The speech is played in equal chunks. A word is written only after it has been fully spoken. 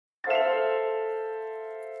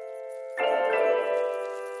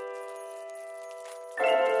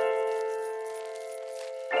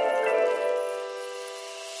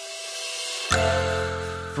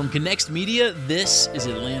From Connext Media, this is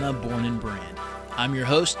Atlanta Born and Brand. I'm your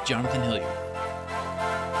host, Jonathan Hilliard.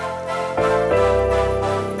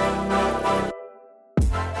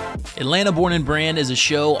 Atlanta Born and Brand is a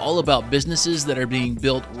show all about businesses that are being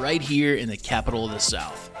built right here in the capital of the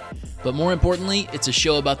South. But more importantly, it's a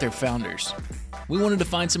show about their founders. We wanted to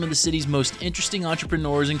find some of the city's most interesting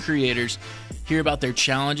entrepreneurs and creators, hear about their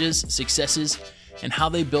challenges, successes, and how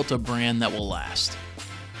they built a brand that will last.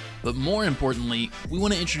 But more importantly, we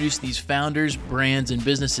want to introduce these founders, brands, and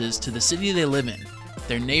businesses to the city they live in,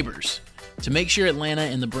 their neighbors, to make sure Atlanta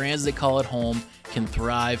and the brands that call it home can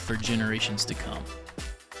thrive for generations to come.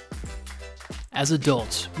 As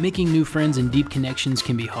adults, making new friends and deep connections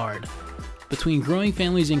can be hard. Between growing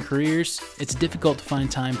families and careers, it's difficult to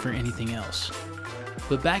find time for anything else.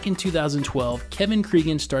 But back in 2012, Kevin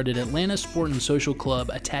Cregan started Atlanta Sport and Social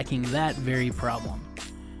Club attacking that very problem.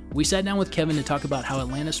 We sat down with Kevin to talk about how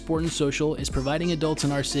Atlanta Sport and Social is providing adults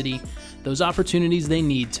in our city those opportunities they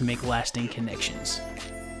need to make lasting connections.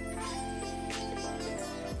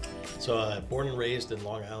 So born and raised in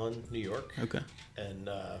Long Island, New York. Okay. And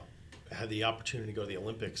had the opportunity to go to the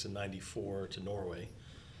Olympics in '94 to Norway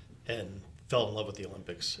and fell in love with the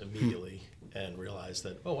Olympics immediately and realized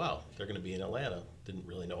that, oh, wow, they're going to be in Atlanta. Didn't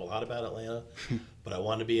really know a lot about Atlanta, but I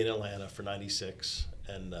wanted to be in Atlanta for '96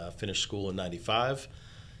 and finished school in '95.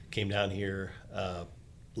 Came down here,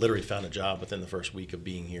 literally found a job within the first week of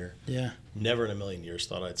being here. Yeah. Never in a million years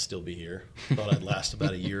thought I'd still be here. Thought I'd last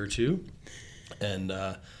about a year or two. And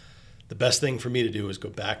the best thing for me to do was go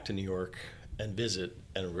back to New York and visit,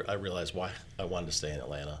 and I realized why I wanted to stay in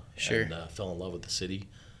Atlanta. Sure. And fell in love with the city,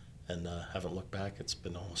 and haven't looked back. It's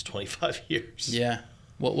been almost 25 years. Yeah.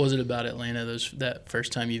 What was it about Atlanta that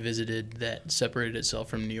first time you visited that separated itself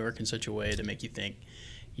from New York in such a way to make you think,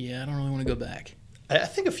 yeah, I don't really want to go back? I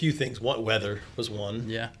think a few things. Weather was one.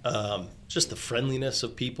 Yeah. Just the friendliness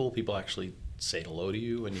of people. People actually say hello to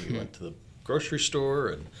you when you went to the grocery store,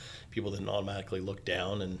 and people didn't automatically look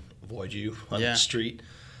down and avoid you on the street.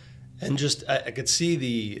 And just I could see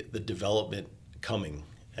the development coming.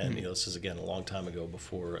 And, this is, again, a long time ago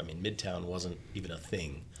before, Midtown wasn't even a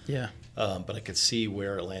thing. Yeah. But I could see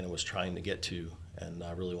where Atlanta was trying to get to, and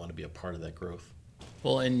I really want to be a part of that growth.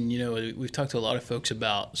 Well, and, we've talked to a lot of folks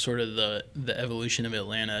about sort of the evolution of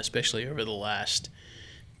Atlanta, especially over the last,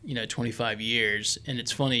 25 years. And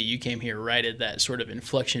it's funny, you came here right at that sort of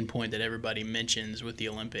inflection point that everybody mentions with the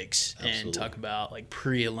Olympics. Absolutely. And talk about like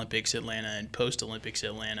pre-Olympics Atlanta and post-Olympics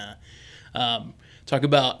Atlanta. Talk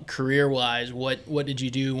about career-wise, what did you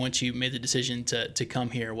do once you made the decision to come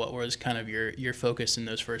here? What was kind of your focus in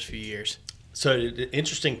those first few years? So,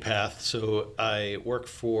 interesting path. So, I worked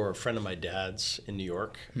for a friend of my dad's in New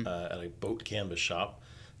York at a boat canvas shop.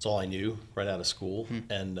 That's all I knew right out of school.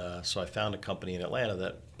 And so I found a company in Atlanta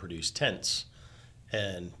that produced tents,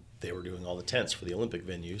 and they were doing all the tents for the Olympic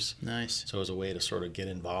venues. Nice. So it was a way to sort of get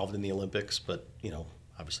involved in the Olympics, but,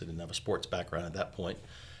 obviously didn't have a sports background at that point,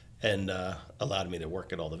 and allowed me to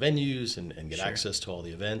work at all the venues and get access to all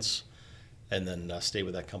the events. And then stayed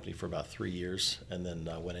with that company for about 3 years, and then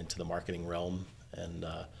went into the marketing realm and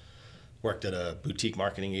worked at a boutique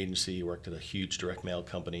marketing agency, worked at a huge direct mail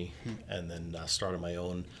company, and then started my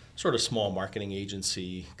own sort of small marketing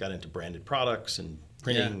agency, got into branded products and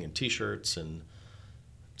printing and T-shirts, and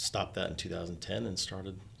stopped that in 2010 and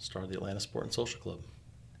started the Atlanta Sport and Social Club.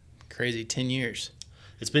 Crazy, 10 years.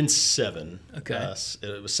 It's been 7. Okay.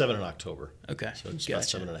 It was 7 in October. Okay. So it's about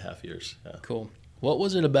 7.5 years. Yeah. Cool. What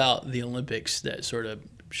was it about the Olympics that sort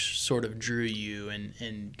of drew you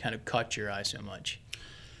and kind of caught your eye so much?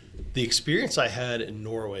 The experience I had in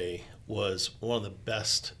Norway was one of the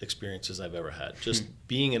best experiences I've ever had. Just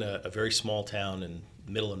being in a very small town in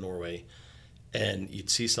the middle of Norway, and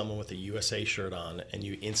you'd see someone with a USA shirt on, and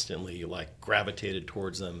you instantly gravitated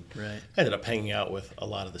towards them. Right. I ended up hanging out with a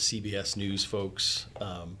lot of the CBS News folks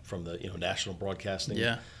from the national broadcasting.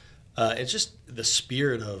 Yeah. It's just the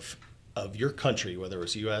spirit of your country, whether it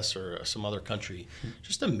was U.S. or some other country,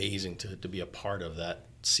 just amazing to be a part of that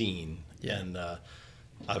scene. Yeah. And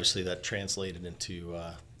obviously that translated into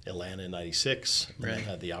Atlanta in '96. Right. And I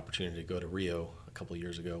had the opportunity to go to Rio a couple of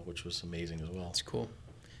years ago, which was amazing as well. That's cool.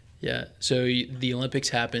 Yeah. So the Olympics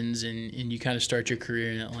happens and you kind of start your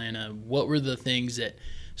career in Atlanta. What were the things that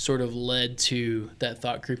sort of led to that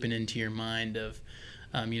thought creeping into your mind of,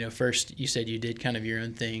 first you said you did kind of your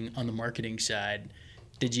own thing on the marketing side.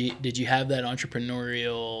 Did you have that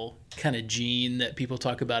entrepreneurial kind of gene that people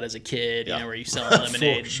talk about as a kid, where you sell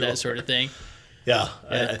lemonade, that sort of thing? Yeah.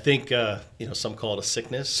 I think, some call it a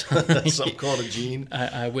sickness, some call it a gene.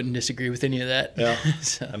 I wouldn't disagree with any of that. Yeah.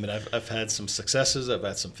 So. I've had some successes, I've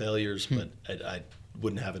had some failures, but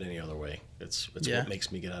wouldn't have it any other way. It's Yeah. what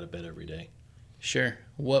makes me get out of bed every day. Sure.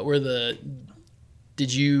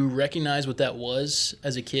 Did you recognize what that was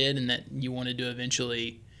as a kid and that you wanted to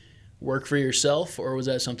eventually work for yourself, or was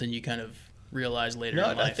that something you kind of realized later No,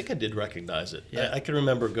 in life? I think I did recognize it. Yeah. I can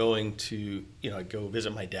remember going to, I'd go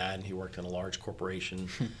visit my dad, and he worked in a large corporation.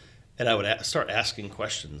 And I would start asking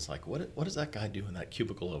questions like, what does that guy do in that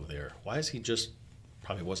cubicle over there? Why is he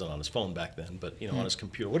probably wasn't on his phone back then, but, on his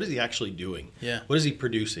computer, what is he actually doing? Yeah. What is he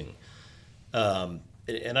producing?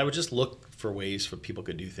 And I would just look for ways for people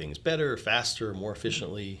could do things better, faster, more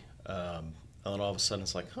efficiently. And then all of a sudden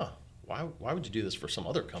it's like, why would you do this for some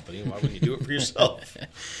other company? Why wouldn't you do it for yourself?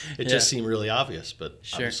 It just seemed really obvious, but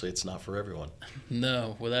Sure. obviously it's not for everyone.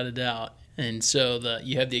 No, without a doubt. And so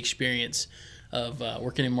you have the experience of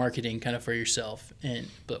working in marketing kind of for yourself.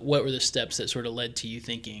 But what were the steps that sort of led to you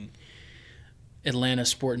thinking Atlanta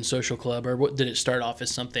Sport and Social Club, or what did it start off as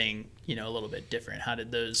something a little bit different? How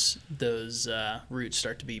did those roots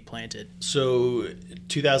start to be planted? So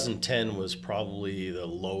 2010 was probably the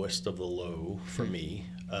lowest of the low for me.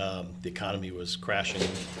 The economy was crashing.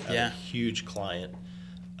 I had a huge client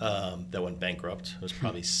that went bankrupt. It was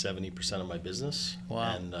probably 70% of my business.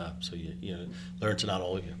 Wow. And so you learn to not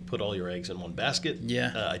only put all your eggs in one basket.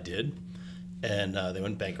 Yeah. I did. And they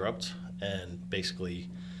went bankrupt and basically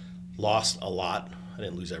lost a lot. I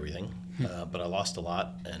didn't lose everything, but I lost a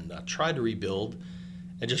lot and tried to rebuild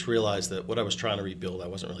and just realized that what I was trying to rebuild I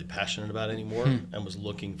wasn't really passionate about anymore and was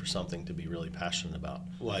looking for something to be really passionate about.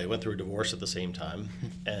 Well, I went through a divorce at the same time,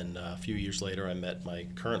 and a few years later I met my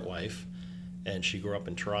current wife, and she grew up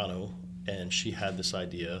in Toronto, and she had this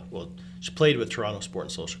idea. Well, she played with Toronto Sport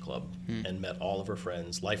and Social Club and met all of her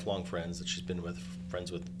friends, lifelong friends that she's been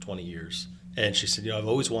friends with 20 years. And she said, I've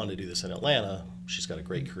always wanted to do this in Atlanta. She's got a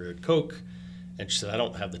great career at Coke. And she said, I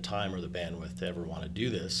don't have the time or the bandwidth to ever want to do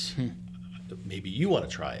this. Maybe you want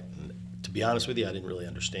to try it. And to be honest with you, I didn't really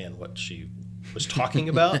understand what she was talking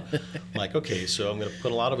about. I'm like, okay, so I'm going to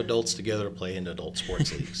put a lot of adults together to play in adult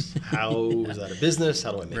sports leagues. How is that a business?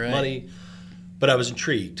 How do I make money? But I was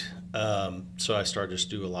intrigued. So I started to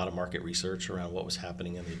do a lot of market research around what was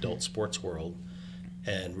happening in the adult sports world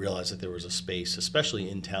and realized that there was a space, especially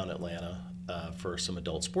in town Atlanta, for some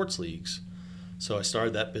adult sports leagues. So I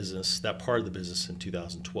started that part of the business in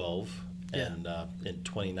 2012. Yeah. And in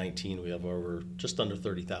 2019, we have just under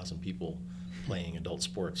 30,000 people playing adult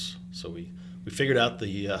sports. So we figured out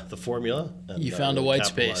the formula. And you found a white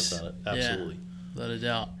space. On it. Absolutely. Yeah, without a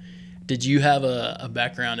doubt. Did you have a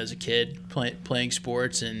background as a kid playing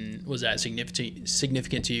sports, and was that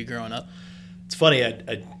significant to you growing up? It's funny,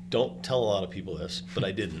 I don't tell a lot of people this, but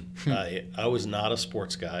I didn't. I was not a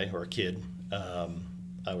sports guy or a kid.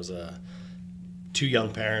 I was two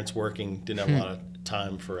young parents working, didn't have a lot of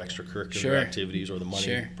time for extracurricular activities or the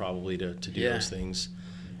money probably to do those things.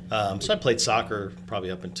 So I played soccer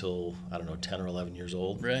probably up until, 10 or 11 years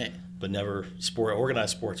old. Right. But never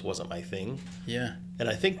organized sports wasn't my thing. Yeah. And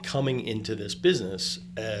I think coming into this business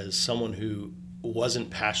as someone who wasn't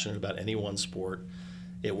passionate about any one sport,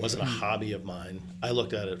 it wasn't a hobby of mine. I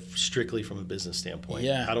looked at it strictly from a business standpoint.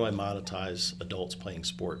 Yeah. How do I monetize adults playing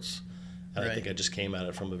sports? And I think I just came at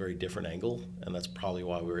it from a very different angle, and that's probably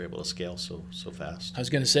why we were able to scale so fast. I was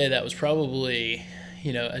going to say that was probably,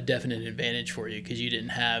 a definite advantage for you because you didn't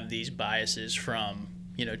have these biases from,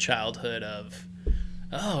 childhood of,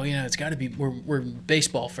 it's got to be we're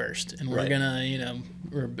baseball first, and we're gonna,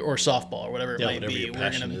 or softball or whatever it might be.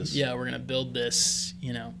 We're gonna build this,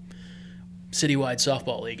 citywide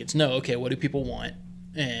softball league. It's what do people want,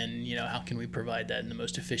 and how can we provide that in the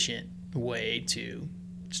most efficient way to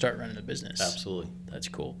start running a business? Absolutely. That's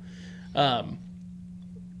cool.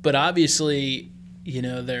 But obviously,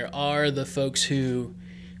 there are the folks who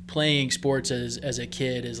playing sports as a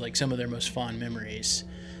kid is like some of their most fond memories.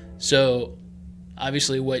 So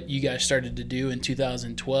obviously what you guys started to do in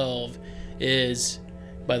 2012 is,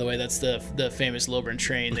 by the way, that's the famous Lilburn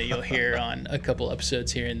train that you'll hear on a couple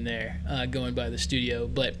episodes here and there going by the studio.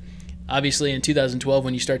 But obviously in 2012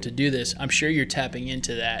 when you start to do this, I'm sure you're tapping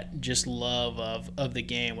into that just love of the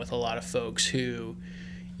game with a lot of folks who,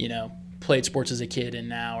 played sports as a kid and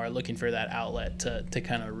now are looking for that outlet to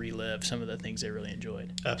kind of relive some of the things they really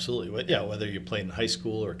enjoyed. Absolutely. Yeah, whether you played in high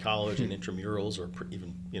school or college in intramurals or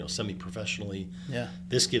even semi-professionally. Yeah.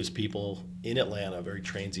 This gives people in Atlanta, a very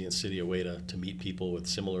transient city, a way to meet people with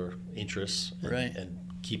similar interests and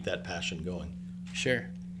keep that passion going. Sure.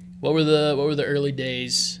 What were the early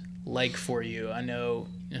days like for you? I know,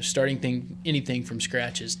 starting anything from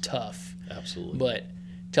scratch is tough. Absolutely. But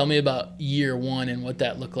Tell me about year one and what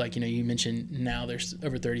that looked like. You mentioned now there's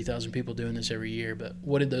over 30,000 people doing this every year, but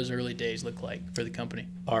what did those early days look like for the company?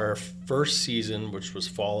 Our first season, which was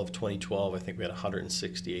fall of 2012, I think we had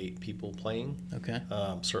 168 people playing. Okay.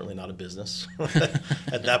 Certainly not a business.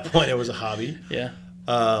 At that point, it was a hobby. Yeah.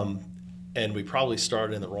 And we probably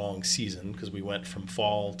started in the wrong season because we went from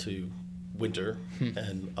fall to winter,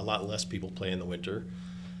 and a lot less people play in the winter.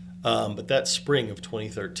 But that spring of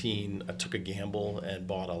 2013, I took a gamble and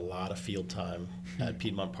bought a lot of field time at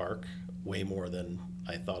Piedmont Park, way more than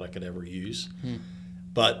I thought I could ever use.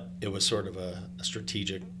 But it was sort of a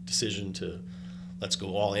strategic decision to let's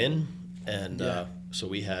go all in. And so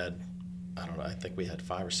we had, I don't know, I think we had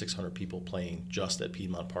 500 or 600 people playing just at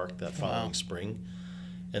Piedmont Park that following spring.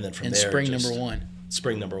 And then from there, spring number one.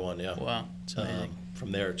 Spring number one, yeah. Wow, it's amazing.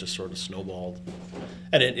 From there, it just sort of snowballed.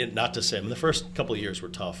 And it not to say, I mean, the first couple of years were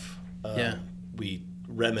tough. We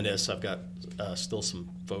reminisce. I've got still some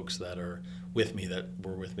folks that are with me that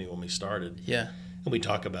were with me when we started. Yeah. And we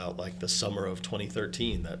talk about like the summer of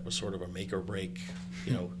 2013. That was sort of a make or break.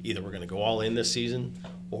 Either we're going to go all in this season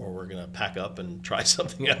or we're going to pack up and try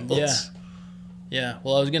something else. Yeah. Yeah.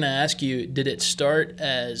 Well, I was going to ask you, did it start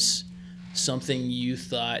as something you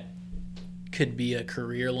thought could be a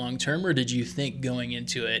career long term, or did you think going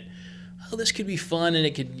into it, oh, this could be fun and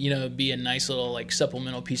it could, be a nice little like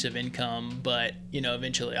supplemental piece of income, but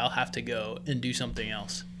eventually I'll have to go and do something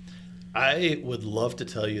else? I would love to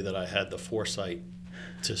tell you that I had the foresight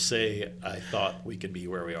to say I thought we could be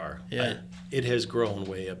where we are. Yeah. It has grown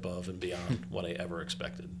way above and beyond what I ever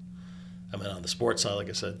expected. I mean, on the sports side, like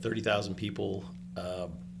I said, 30,000 people,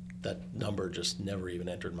 that number just never even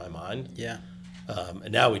entered my mind. Yeah.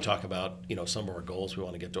 And now we talk about, some of our goals. We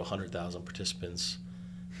want to get to 100,000 participants.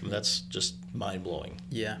 I mean, that's just mind-blowing.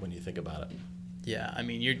 Yeah. When you think about it. Yeah. I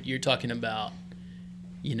mean, you're talking about,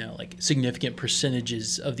 like significant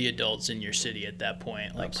percentages of the adults in your city at that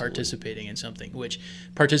point, like Absolutely. participating in something, which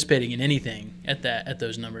participating in anything at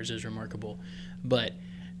those numbers is remarkable. But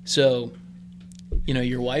so,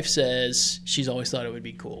 your wife says she's always thought it would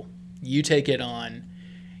be cool. You take it on.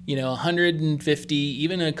 150,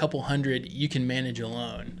 even a couple hundred, you can manage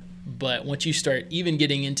alone. But once you start even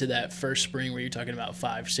getting into that first spring where you're talking about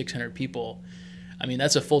 500-600 people, I mean,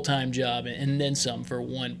 that's a full-time job and then some for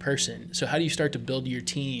one person. So how do you start to build your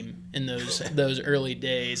team in those early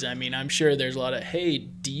days? I mean, I'm sure there's a lot of, hey,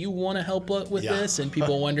 do you want to help with this? And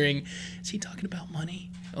people wondering, is he talking about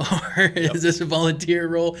money? Or is this a volunteer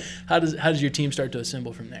role? How does your team start to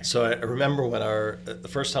assemble from there? So I remember when the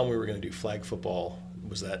first time we were going to do flag football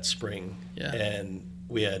was that spring, and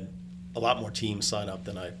we had a lot more teams sign up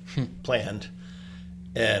than I planned.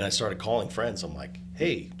 And I started calling friends. I'm like,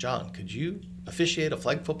 hey, John, could you officiate a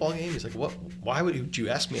flag football game? He's like, what? Why would you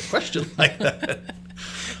ask me a question like that?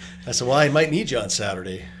 I said, well, I might need you on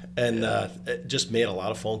Saturday. And just made a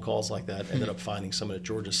lot of phone calls like that. Ended up finding someone at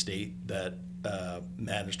Georgia State that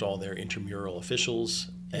managed all their intramural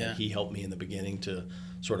officials. And he helped me in the beginning to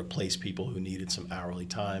sort of place people who needed some hourly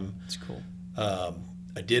time. That's cool.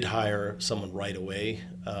 I did hire someone right away.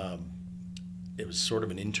 It was sort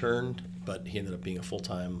of an intern, but he ended up being a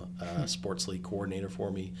full-time sports league coordinator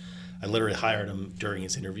for me. I literally hired him during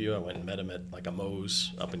his interview. I went and met him at like a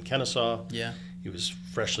Moe's up in Kennesaw. Yeah. He was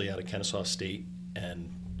freshly out of Kennesaw State and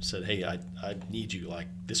said, hey, I need you like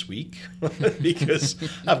this week because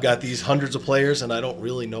I've got these hundreds of players and I don't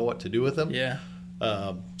really know what to do with them. Yeah.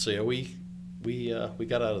 We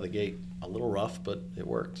got out of the gate a little rough, but it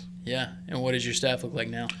worked. Yeah. And what does your staff look like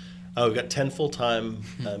now? We've got 10 full-time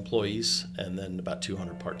employees and then about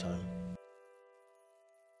 200 part-time.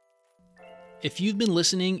 If you've been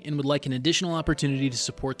listening and would like an additional opportunity to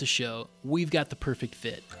support the show, we've got the perfect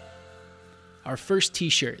fit. Our first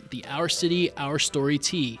t-shirt, the Our City, Our Story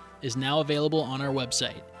tee, is now available on our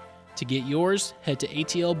website. To get yours, head to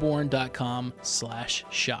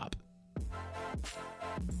atlborn.com/shop.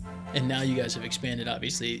 And now you guys have expanded,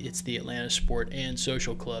 obviously, it's the Atlanta Sport and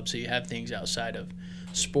Social Club, so you have things outside of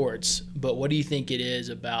sports. But what do you think it is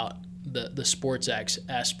about the sports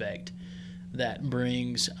aspect that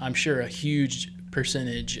brings, I'm sure, a huge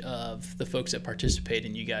percentage of the folks that participate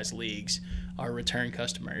in you guys' leagues are return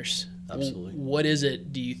customers? Absolutely. What is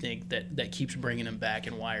it, do you think, that keeps bringing them back,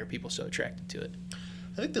 and why are people so attracted to it?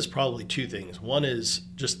 I think there's probably two things. One is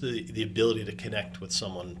just the ability to connect with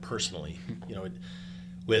someone personally.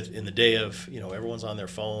 In the day of, everyone's on their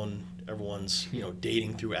phone, everyone's,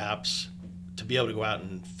 dating through apps. To be able to go out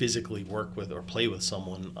and physically work with or play with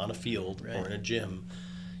someone on a field or in a gym,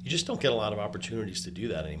 you just don't get a lot of opportunities to do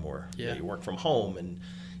that anymore. Yeah. You work from home, and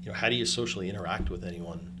how do you socially interact with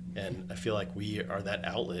anyone? And I feel like we are that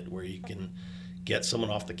outlet where you can get someone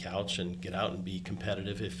off the couch and get out and be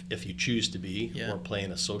competitive if you choose to be, or play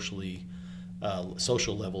in a social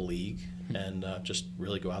level league, and just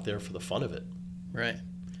really go out there for the fun of it. Right.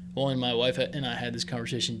 Well, and my wife and I had this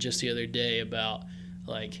conversation just the other day about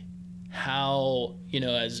like how,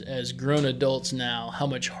 as grown adults now, how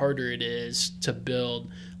much harder it is to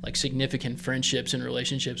build like significant friendships and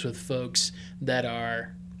relationships with folks that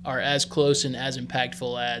are as close and as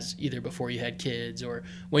impactful as either before you had kids or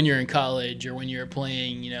when you're in college or when you're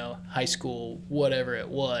playing, high school, whatever it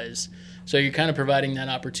was. So you're kind of providing that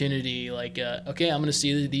opportunity like, okay, I'm going to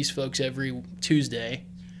see these folks every Tuesday,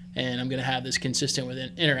 and I'm going to have this consistent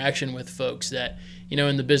interaction with folks that,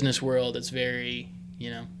 in the business world, it's very,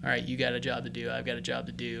 all right, you got a job to do, I've got a job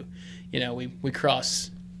to do. We cross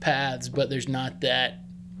paths, but there's not that,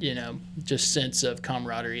 just sense of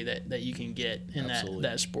camaraderie that you can get in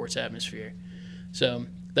that sports atmosphere. So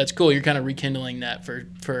that's cool. You're kind of rekindling that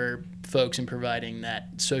for folks and providing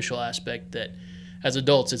that social aspect that as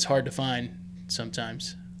adults it's hard to find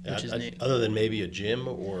sometimes, which is neat. Other than maybe a gym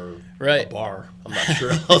or a bar. I'm not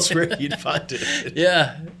sure elsewhere you'd find it.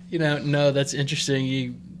 Yeah. No, that's interesting.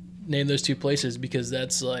 You name those two places because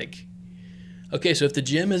that's like, okay, so if the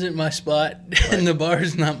gym isn't my spot and the bar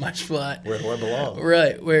is not my spot, where do I belong?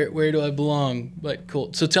 Right, where do I belong? But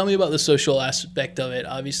cool. So tell me about the social aspect of it.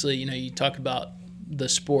 Obviously, you talk about the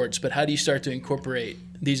sports, but how do you start to incorporate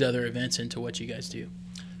these other events into what you guys do?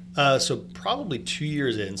 So probably 2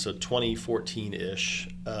 years in, so 2014-ish,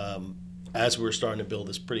 as we were starting to build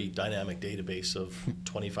this pretty dynamic database of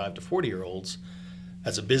 25 to 40-year-olds,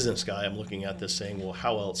 as a business guy, I'm looking at this saying, well,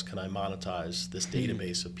 how else can I monetize this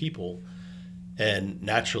database of people? And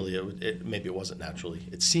naturally, maybe it wasn't naturally.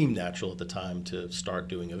 It seemed natural at the time to start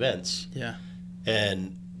doing events. Yeah.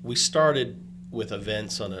 And we started with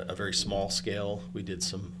events on a very small scale. We did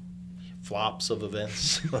some flops of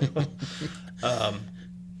events.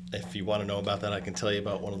 If you want to know about that, I can tell you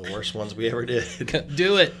about one of the worst ones we ever did.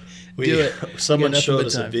 Do it. Do it. Someone showed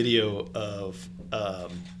us a video of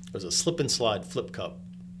it was a slip and slide flip cup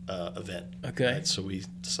event. Okay. Right? So we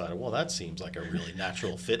decided, well, that seems like a really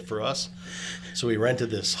natural fit for us. So we rented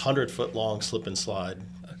this 100-foot long slip and slide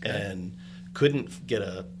and couldn't get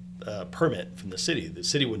a permit from the city. The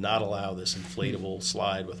city would not allow this inflatable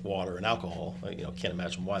slide with water and alcohol. Can't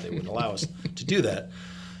imagine why they wouldn't allow us to do that.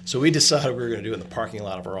 So we decided we were going to do it in the parking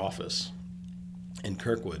lot of our office in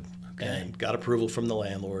Kirkwood and got approval from the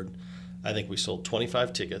landlord. I think we sold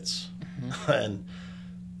 25 tickets, and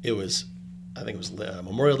it was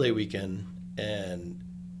Memorial Day weekend, and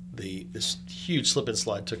this huge slip and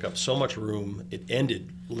slide took up so much room, it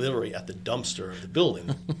ended literally at the dumpster of the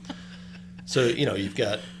building. So,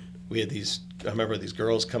 we had I remember these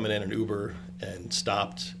girls coming in an Uber and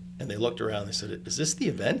stopped, and they looked around and they said, "Is this the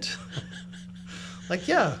event?" Like,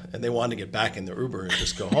 yeah. And they wanted to get back in their Uber and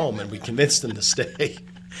just go home, and we convinced them to stay.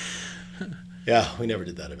 Yeah, we never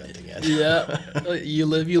did that event again. Yeah, you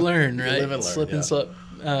live, you learn, right? You live and learn, slip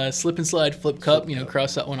and slide, flip cup,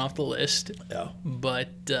 cross that one off the list. Yeah.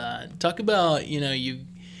 But talk about, you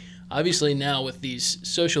obviously now with these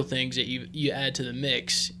social things that you add to the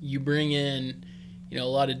mix, you bring in, a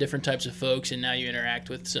lot of different types of folks, and now you interact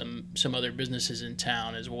with some other businesses in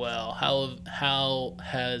town as well. How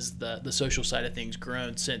has the social side of things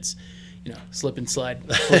grown since, slip and slide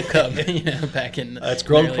flip cup, back in it's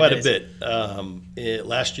grown quite a bit.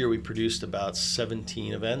 Last year we produced about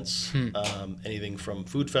 17 events, anything from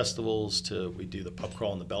food festivals to we do the pub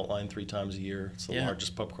crawl in the Beltline 3 times a year. It's the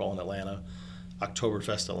largest pub crawl in Atlanta.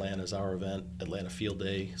 Oktoberfest Atlanta is our event. Atlanta Field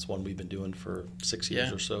Day is one we've been doing for 6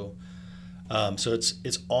 years or so. So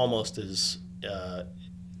it's almost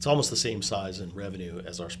the same size in revenue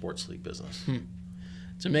as our sports league business.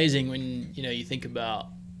 It's amazing when you think about,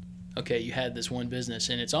 okay, you had this one business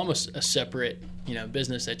and it's almost a separate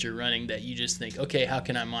business that you're running that you just think, okay, how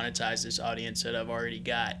can I monetize this audience that I've already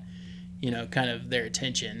got kind of their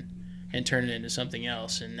attention and turn it into something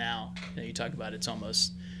else. And now you talk about it's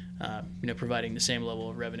almost providing the same level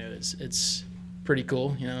of revenue. It's pretty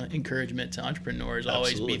cool. Encouragement to entrepreneurs.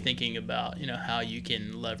 Absolutely. Always be thinking about how you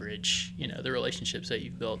can leverage the relationships that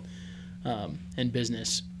you've built in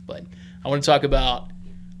business. But I want to talk about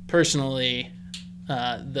personally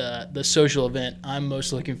the social event I'm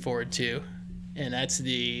most looking forward to, and that's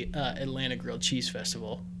the Atlanta Grilled Cheese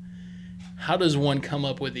Festival. How does one come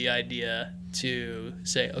up with the idea to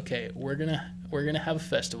say, okay, we're gonna have a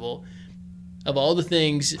festival? Of all the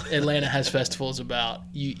things Atlanta has festivals about,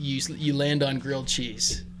 you land on grilled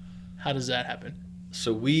cheese. How does that happen?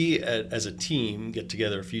 So we, as a team, get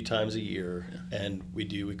together a few times a year, and we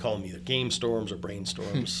call them either game storms or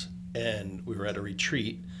brainstorms. And we were at a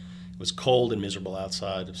retreat. It was cold and miserable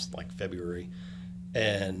outside. It was like February.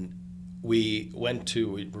 And we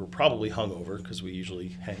were probably hungover because we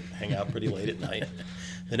usually hang out pretty late at night.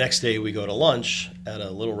 The next day we go to lunch at a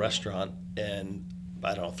little restaurant, and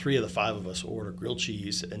I don't know, 3 of the 5 of us order grilled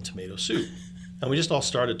cheese and tomato soup. And we just all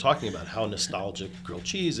started talking about how nostalgic grilled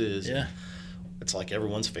cheese is. Yeah. It's like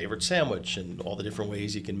everyone's favorite sandwich and all the different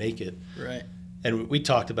ways you can make it. Right. And we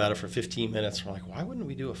talked about it for 15 minutes. We're like, why wouldn't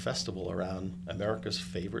we do a festival around America's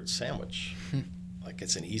favorite sandwich? Like,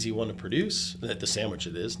 it's an easy one to produce. The sandwich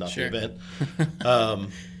it is, not Sure. the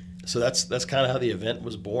event. So that's kind of how the event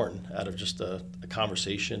was born, out of just a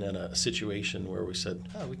conversation and a situation where we said,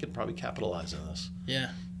 oh, we could probably capitalize on this. Yeah.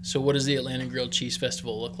 So what does the Atlanta Grilled Cheese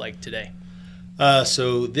Festival look like today?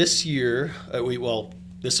 So this year,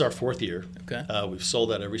 this is our 4th year. Okay. We've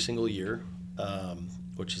sold out every single year,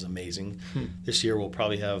 which is amazing. This year we'll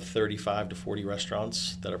probably have 35 to 40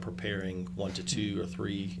 restaurants that are preparing 1 to 2 or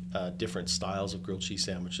 3 different styles of grilled cheese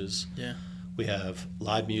sandwiches. Yeah. We have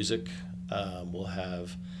live music. We'll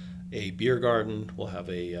have a beer garden. We'll have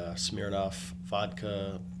a Smirnoff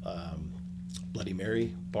vodka Bloody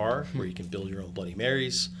Mary bar where you can build your own Bloody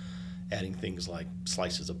Marys, adding things like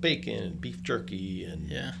slices of bacon and beef jerky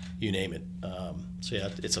and you name it. So yeah,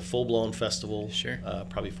 it's a full-blown festival. Sure.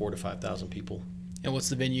 Probably 4,000 to 5,000 people. And what's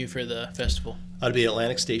the venue for the festival? It'll be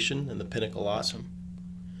Atlantic Station in the Pinnacle lot. Awesome.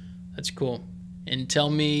 That's cool. And tell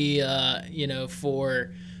me,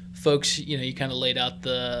 for folks, you kind of laid out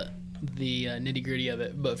the nitty gritty of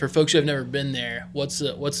it, but for folks who have never been there, what's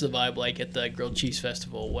the vibe like at the Grilled Cheese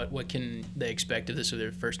Festival? What can they expect if this is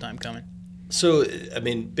their first time coming? So, I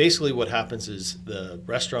mean, basically what happens is the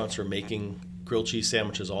restaurants are making grilled cheese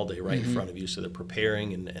sandwiches all day right in front of you. So they're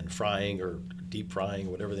preparing and frying or deep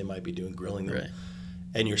frying, whatever they might be doing, grilling them. Right.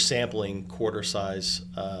 And you're sampling quarter-size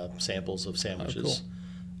samples of sandwiches. Oh,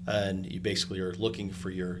 cool. And you basically are looking for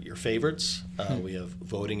your favorites. We have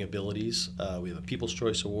voting abilities. We have a People's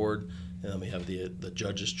Choice Award. And then we have the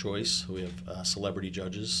Judge's Choice. We have celebrity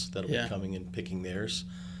judges that will be coming and picking theirs.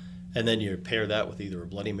 And then you pair that with either a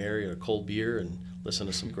Bloody Mary or a cold beer and listen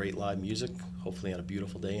to some great live music, hopefully on a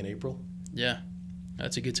beautiful day in April. Yeah,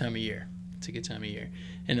 that's a good time of year. It's a good time of year,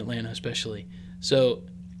 in Atlanta especially. So,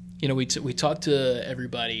 we talked to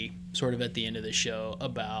everybody sort of at the end of the show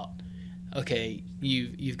about, okay,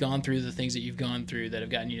 you've gone through the things that you've gone through that have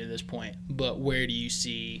gotten you to this point, but where do you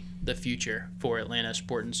see the future for Atlanta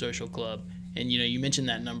Sport and Social Club? And, you mentioned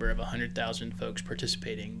that number of 100,000 folks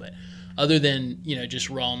participating, but other than, just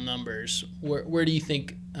raw numbers, where do you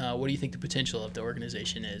think, what do you think the potential of the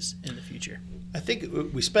organization is in the future? I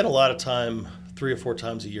think we spend a lot of time, 3 or 4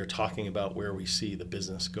 times a year, talking about where we see the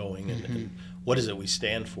business going and what is it we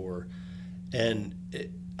stand for. And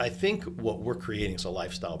I think what we're creating is a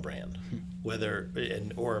lifestyle brand,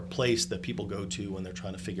 or a place that people go to when they're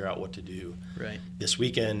trying to figure out what to do this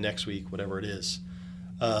weekend, next week, whatever it is.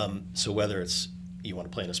 So whether it's you want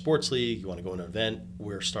to play in a sports league, you want to go to an event,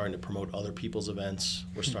 we're starting to promote other people's events.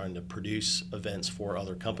 We're starting to produce events for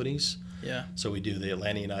other companies. Yeah. So we do the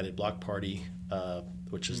Atlanta United Block Party,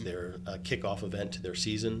 which is their kickoff event to their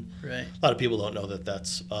season. Right. A lot of people don't know that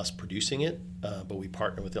that's us producing it, but we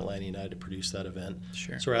partner with Atlanta United to produce that event.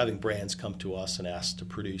 Sure. So we're having brands come to us and ask to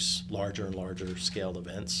produce larger and larger scaled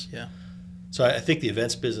events. Yeah. So I think the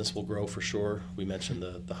events business will grow for sure. We mentioned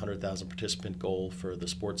the 100,000 participant goal for the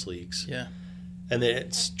sports leagues. Yeah. And then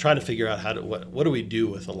it's trying to figure out what do we do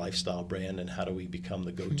with a lifestyle brand and how do we become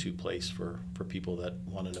the go-to place for people that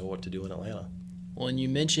want to know what to do in Atlanta. Well, and you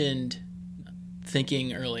mentioned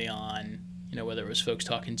thinking early on, whether it was folks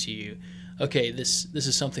talking to you, okay, this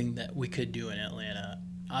is something that we could do in Atlanta.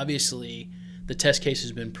 Obviously, the test case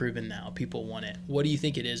has been proven now. People want it. What do you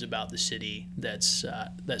think it is about the city that's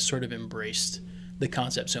sort of embraced the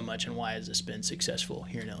concept so much, and why has this been successful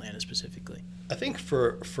here in Atlanta specifically? I think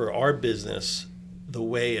for our business, the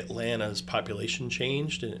way Atlanta's population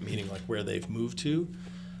changed, and meaning like where they've moved to.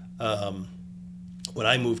 When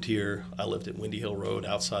I moved here, I lived at Windy Hill Road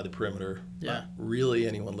outside the perimeter. Yeah. Not really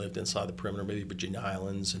anyone lived inside the perimeter, maybe Virginia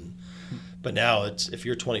Islands. But now it's if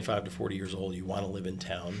you're 25 to 40 years old, you want to live in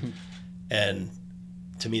town. And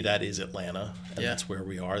to me, that is Atlanta, and that's where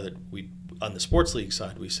we are. That we on the sports league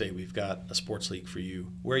side, we say we've got a sports league for you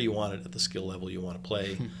where you want it at the skill level you want to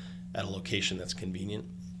play, at a location that's convenient.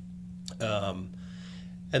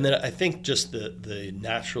 And then I think just the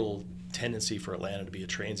natural tendency for Atlanta to be a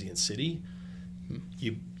transient city.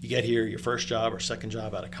 You get here, your first job or second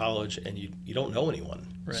job out of college, and you don't know anyone.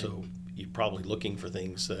 Right. So you're probably looking for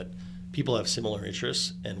things that people have similar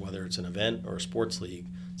interests, and whether it's an event or a sports league,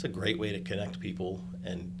 it's a great way to connect people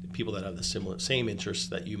and people that have the same interests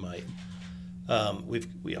that you might.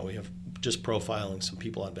 We have just profiling some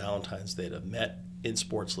people on Valentine's Day that have met in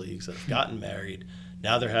sports leagues that have gotten married.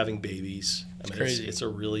 Now they're having babies. I mean, crazy. It's a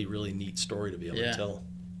really, really neat story to be able to tell.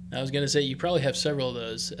 I was going to say, you probably have several of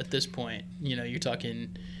those at this point. You're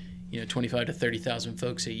talking, 25 to 30,000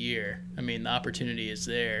 folks a year. I mean, the opportunity is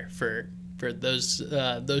there for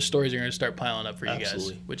those stories are going to start piling up for you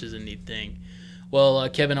Absolutely. guys, which is a neat thing. Well,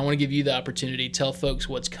 Kevin, I want to give you the opportunity. Tell folks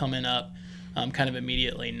what's coming up kind of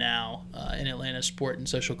immediately now in Atlanta Sport and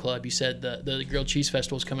Social Club. You said the Grilled Cheese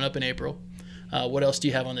Festival is coming up in April. What else do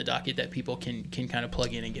you have on the docket that people can kind of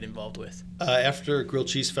plug in and get involved with? After Grilled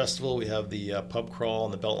Cheese Festival, we have the pub crawl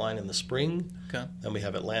on the Beltline in the spring. Okay. Then we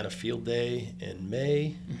have Atlanta Field Day in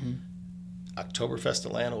May. Mm-hmm. Oktoberfest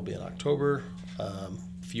Atlanta will be in October. A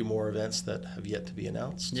few more events that have yet to be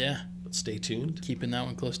announced. Yeah. But stay tuned. Keeping that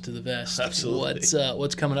one close to the vest. Absolutely.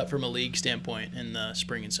 What's coming up from a league standpoint in the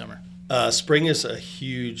spring and summer? Spring is a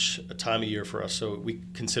huge time of year for us, so we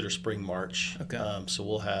consider spring March. Okay. So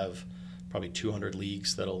we'll have probably 200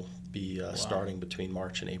 leagues that'll be starting between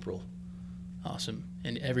March and April. Awesome.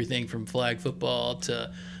 And everything from flag football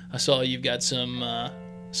to, I saw you've got some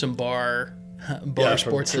bar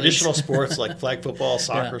sports. Traditional sports like flag football,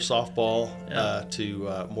 soccer, Yeah. softball,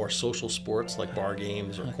 to more social sports like bar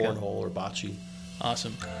games or cornhole or bocce.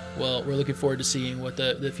 Awesome. Well, we're looking forward to seeing what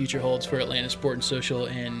the future holds for Atlanta Sport and Social,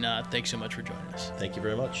 and thanks so much for joining us. Thank you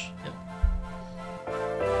very much. Yep.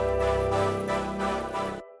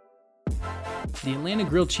 The Atlanta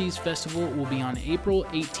Grilled Cheese Festival will be on April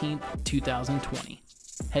 18th, 2020.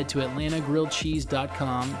 Head to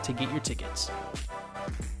atlantagrilledcheese.com to get your tickets.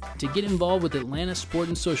 To get involved with Atlanta Sport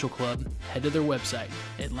and Social Club, head to their website,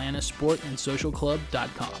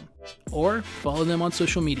 atlantasportandsocialclub.com, or follow them on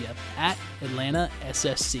social media at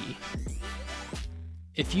AtlantaSSC.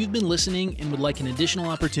 If you've been listening and would like an additional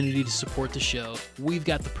opportunity to support the show, we've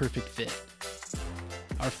got the perfect fit.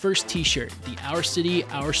 Our first t-shirt, the Our City,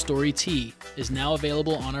 Our Story tee, is now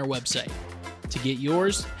available on our website. To get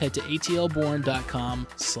yours, head to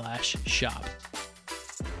atlborn.com/shop.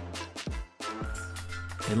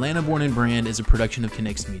 Atlanta Born and Brand is a production of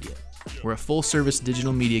Connects Media. We're a full-service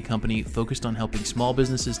digital media company focused on helping small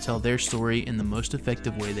businesses tell their story in the most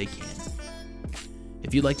effective way they can.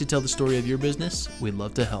 If you'd like to tell the story of your business, we'd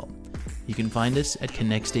love to help. You can find us at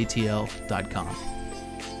connextatl.com.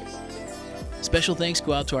 Special thanks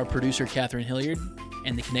go out to our producer, Catherine Hilliard,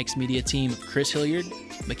 and the Connects Media team of Chris Hilliard,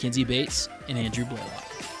 Mackenzie Bates, and Andrew Blaylock.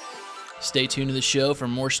 Stay tuned to the show for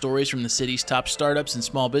more stories from the city's top startups and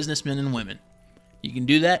small businessmen and women. You can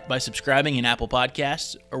do that by subscribing in Apple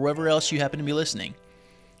Podcasts or wherever else you happen to be listening.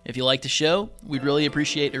 If you like the show, we'd really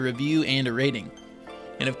appreciate a review and a rating.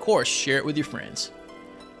 And of course, share it with your friends.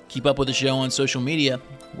 Keep up with the show on social media.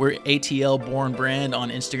 We're ATL Born Brand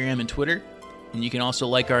on Instagram and Twitter, and you can also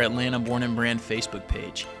like our Atlanta Born and Brand Facebook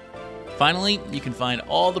page. Finally, you can find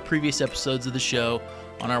all the previous episodes of the show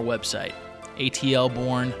on our website,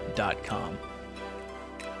 atlborn.com.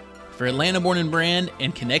 For Atlanta Born and Brand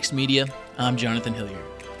and Connects Media, I'm Jonathan Hilliard.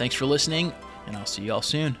 Thanks for listening, and I'll see you all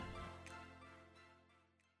soon.